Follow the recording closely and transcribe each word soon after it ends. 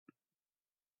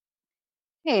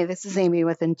Hey, this is Amy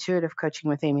with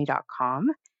intuitivecoachingwithamy.com,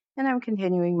 and I'm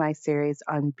continuing my series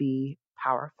on Be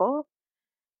Powerful.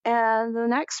 And the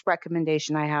next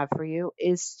recommendation I have for you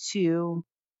is to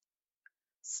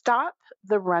stop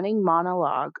the running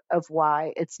monologue of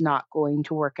why it's not going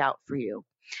to work out for you.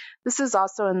 This is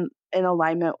also in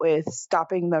alignment with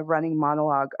stopping the running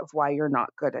monologue of why you're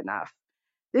not good enough.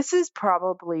 This is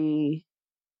probably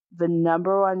the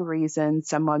number one reason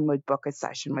someone would book a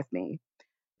session with me.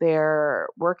 They're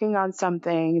working on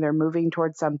something, they're moving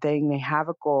towards something, they have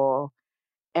a goal,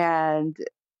 and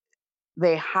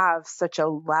they have such a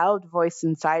loud voice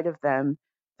inside of them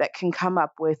that can come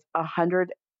up with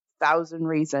 100,000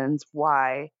 reasons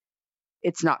why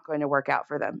it's not going to work out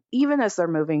for them, even as they're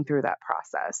moving through that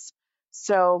process.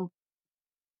 So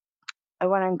I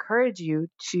want to encourage you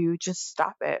to just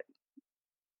stop it.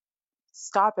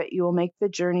 Stop it. You will make the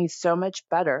journey so much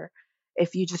better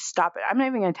if you just stop it. I'm not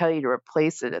even going to tell you to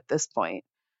replace it at this point.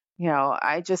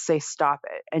 I just say stop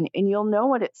it, and you'll know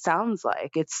what it sounds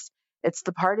like. It's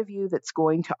the part of you that's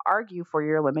going to argue for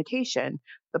your limitation,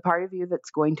 the part of you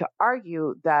that's going to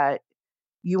argue that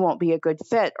you won't be a good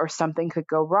fit, or something could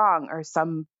go wrong, or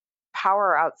some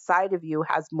power outside of you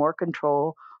has more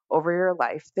control over your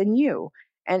life than you.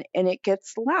 And it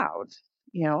gets loud.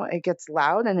 It gets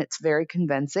loud, and it's very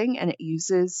convincing, and it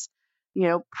uses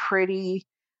pretty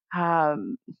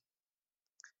um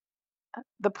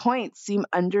the points seem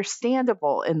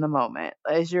understandable in the moment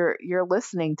as you're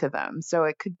listening to them. So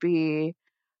it could be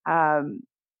um,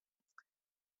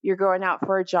 you're going out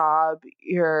for a job,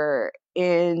 you're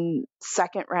in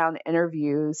second round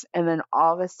interviews, and then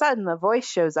all of a sudden the voice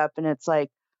shows up and it's like,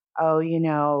 oh, you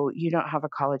don't have a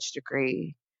college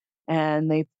degree, and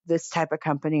this type of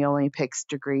company only picks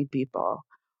degreed people,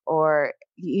 or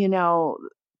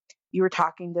you were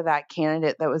talking to that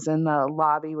candidate that was in the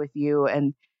lobby with you,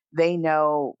 and they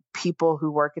know people who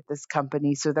work at this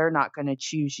company, so they're not going to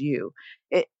choose you.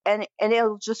 And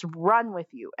it'll just run with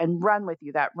you and run with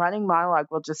you. That running monologue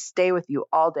will just stay with you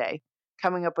all day,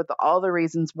 coming up with all the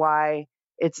reasons why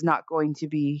it's not going to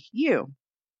be you.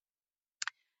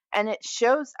 And it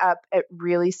shows up at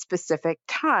really specific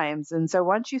times. And so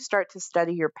once you start to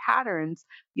study your patterns,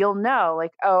 you'll know,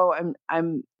 like, oh,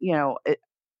 I'm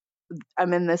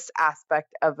in this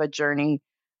aspect of a journey.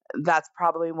 That's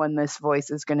probably when this voice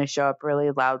is going to show up really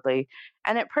loudly.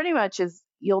 And it pretty much is,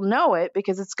 you'll know it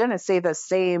because it's going to say the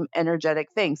same energetic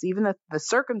things. Even if the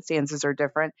circumstances are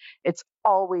different, it's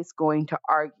always going to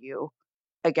argue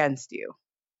against you.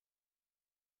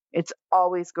 It's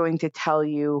always going to tell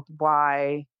you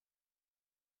why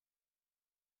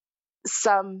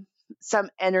some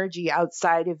energy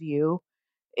outside of you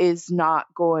is not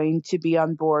going to be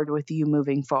on board with you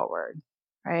moving forward,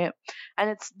 right? And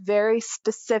it's very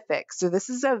specific. So this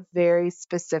is a very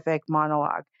specific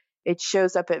monologue. It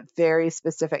shows up at very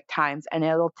specific times, and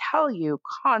it'll tell you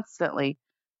constantly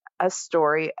a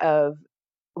story of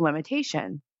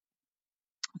limitation.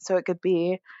 So it could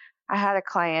be, I had a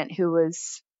client who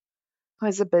was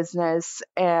a business,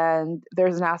 and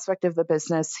there's an aspect of the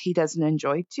business he doesn't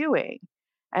enjoy doing.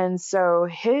 And so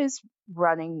his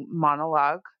running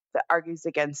monologue that argues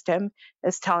against him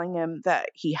is telling him that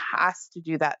he has to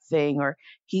do that thing, or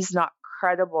he's not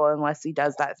credible unless he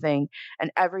does that thing.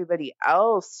 And everybody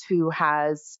else who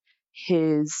has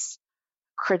his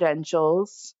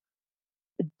credentials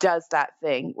does that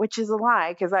thing, which is a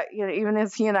lie. Because even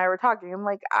as he and I were talking, I'm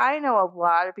like, I know a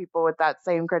lot of people with that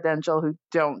same credential who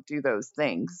don't do those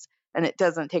things, and it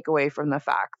doesn't take away from the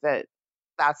fact that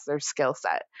that's their skill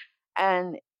set.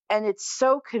 And it's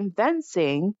so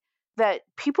convincing that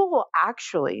people will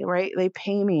actually, right? They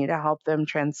pay me to help them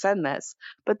transcend this,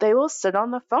 but they will sit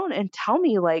on the phone and tell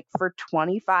me, like, for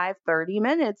 25, 30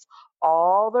 minutes,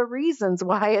 all the reasons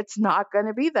why it's not going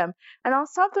to be them. And I'll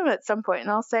stop them at some point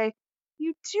and I'll say,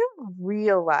 you do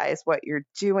realize what you're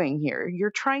doing here.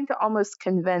 You're trying to almost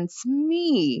convince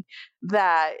me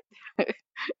that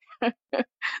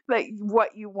that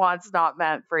what you want's not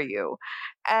meant for you.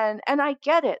 And I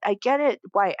get it. I get it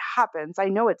why it happens. I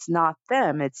know it's not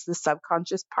them. It's the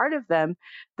subconscious part of them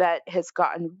that has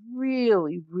gotten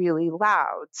really, really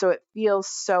loud. So it feels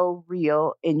so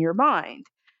real in your mind.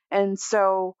 And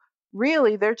so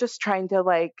really they're just trying to,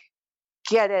 like,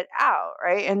 get it out,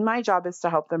 right? And my job is to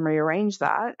help them rearrange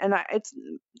that. And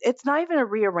it's not even a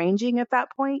rearranging at that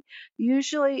point.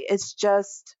 Usually it's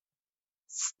just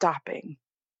stopping.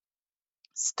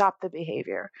 Stop the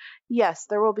behavior. Yes,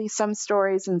 there will be some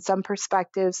stories and some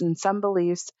perspectives and some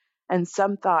beliefs and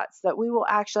some thoughts that we will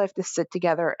actually have to sit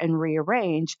together and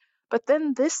rearrange. But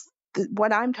then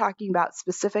what I'm talking about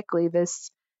specifically, this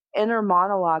inner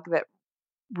monologue that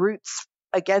roots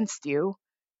against you,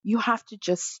 you have to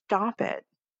just stop it.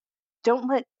 Don't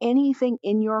let anything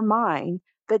in your mind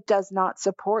that does not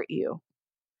support you.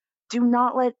 Do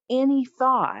not let any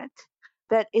thought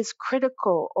that is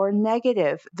critical or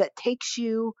negative that takes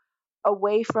you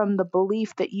away from the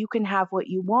belief that you can have what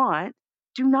you want,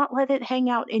 do not let it hang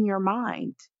out in your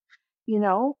mind. You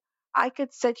know, I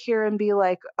could sit here and be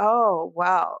like, oh,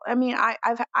 well, I mean, I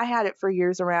had it for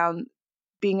years around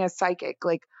being a psychic,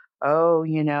 like, oh,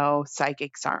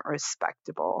 psychics aren't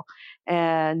respectable.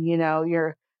 And,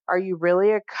 are you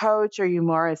really a coach? Or are you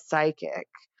more a psychic?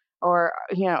 Or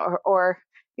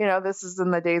this is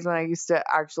in the days when I used to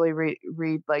actually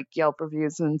read like Yelp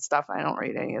reviews and stuff. I don't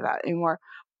read any of that anymore.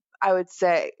 I would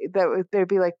say that they'd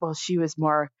be like, well, she was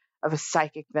more of a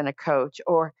psychic than a coach,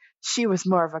 or she was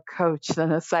more of a coach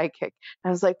than a psychic. And I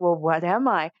was like, well, what am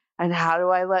I? And how do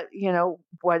I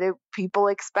what are people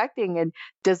expecting? And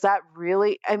does that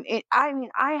really, I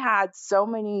had so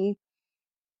many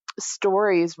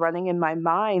stories running in my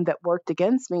mind that worked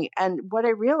against me. And what I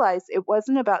realized, it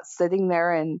wasn't about sitting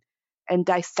there and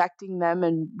dissecting them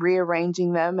and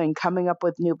rearranging them and coming up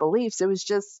with new beliefs. It was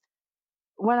just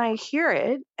when I hear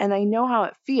it and I know how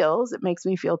it feels, it makes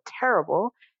me feel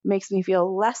terrible. It makes me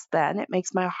feel less than. It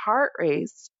makes my heart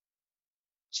race.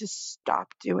 Just stop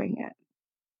doing it.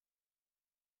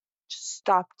 Just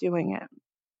stop doing it.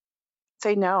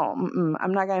 Say no.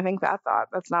 I'm not going to think that thought.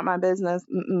 That's not my business.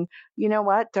 You know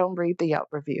what? Don't read the Yelp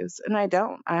reviews. And I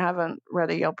don't. I haven't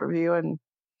read a Yelp review in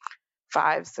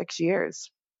 5-6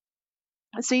 years.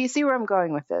 So you see where I'm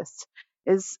going with this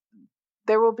is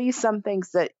there will be some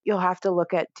things that you'll have to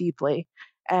look at deeply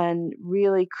and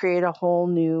really create a whole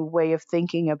new way of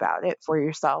thinking about it for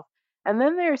yourself. And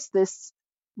then there's this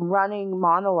running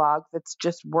monologue that's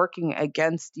just working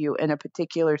against you in a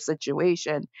particular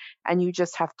situation, and you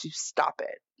just have to stop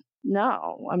it.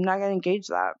 No, I'm not going to engage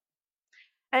that.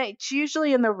 And it's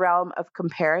usually in the realm of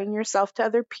comparing yourself to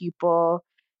other people.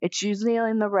 It's usually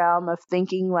in the realm of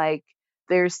thinking like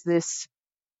there's this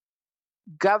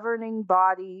governing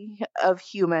body of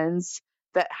humans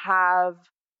that are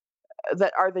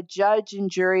the judge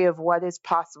and jury of what is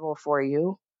possible for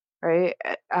you, right?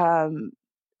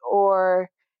 Or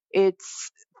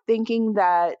it's thinking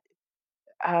that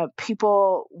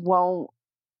people won't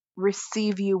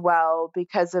receive you well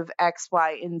because of X,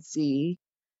 Y, and Z.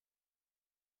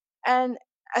 And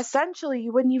essentially,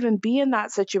 you wouldn't even be in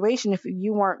that situation if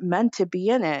you weren't meant to be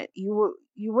in it. You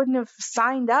wouldn't have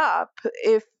signed up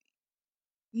if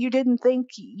you didn't think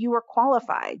you were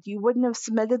qualified. You wouldn't have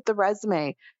submitted the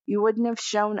resume. You wouldn't have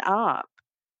shown up,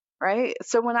 right?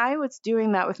 So when I was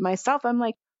doing that with myself, I'm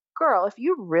like, girl, if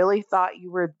you really thought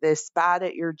you were this bad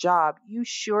at your job, you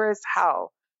sure as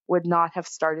hell would not have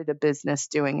started a business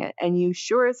doing it. And you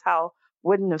sure as hell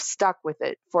wouldn't have stuck with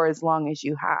it for as long as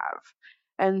you have.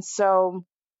 And so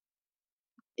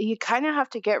you kind of have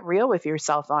to get real with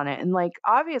yourself on it. And like,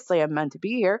 obviously, I'm meant to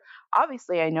be here.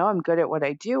 Obviously, I know I'm good at what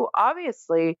I do.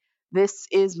 Obviously, this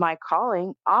is my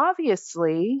calling.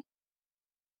 Obviously,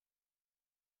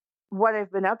 what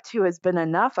I've been up to has been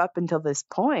enough up until this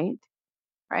point,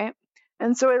 right?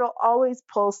 And so it'll always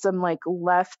pull some like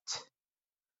left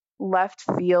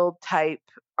field type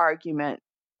argument,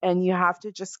 and you have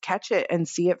to just catch it and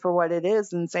see it for what it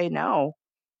is and say no.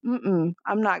 I'm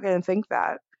not going to think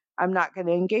that. I'm not going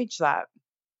to engage that.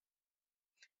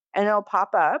 And it'll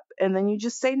pop up, and then you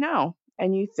just say no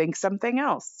and you think something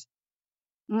else.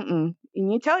 And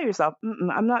you tell yourself,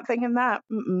 I'm not thinking that.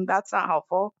 That's not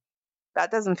helpful. That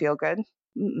doesn't feel good.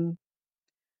 The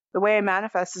way I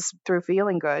manifest is through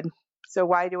feeling good. So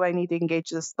why do I need to engage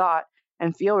this thought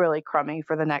and feel really crummy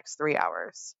for the next 3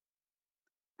 hours?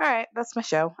 All right, that's my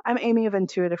show. I'm Amy of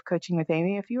Intuitive Coaching with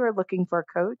Amy. If you are looking for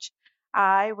a coach,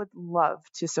 I would love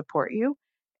to support you.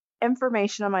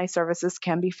 Information on my services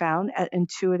can be found at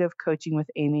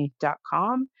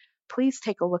intuitivecoachingwithamy.com. Please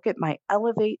take a look at my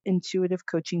Elevate Intuitive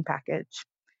Coaching package.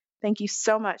 Thank you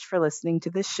so much for listening to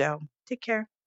this show. Take care.